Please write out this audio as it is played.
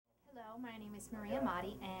my name is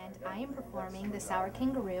Mauti, and I am performing the Sour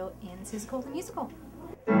Kangaroo in Seussical the musical.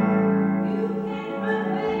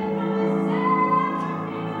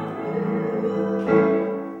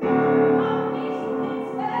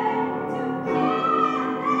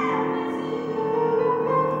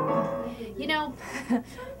 You know,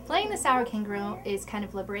 playing the Sour Kangaroo is kind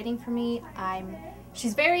of liberating for me.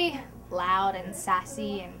 She's very loud and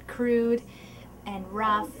sassy and crude and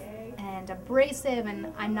rough and abrasive,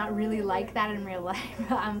 and I'm not really like that in real life.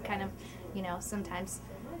 I'm kind of, you know, sometimes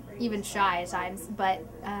even shy at times, but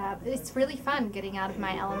it's really fun getting out of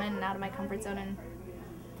my element and out of my comfort zone and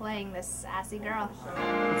playing this sassy girl.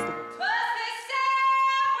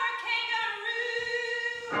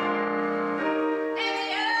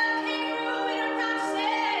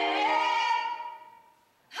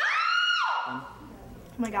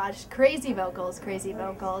 Oh my gosh, crazy vocals, crazy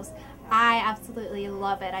vocals. I absolutely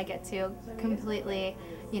love it. I get to completely,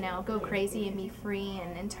 you know, go crazy and be free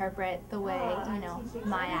and interpret the way, you know,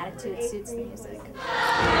 my attitude suits the music.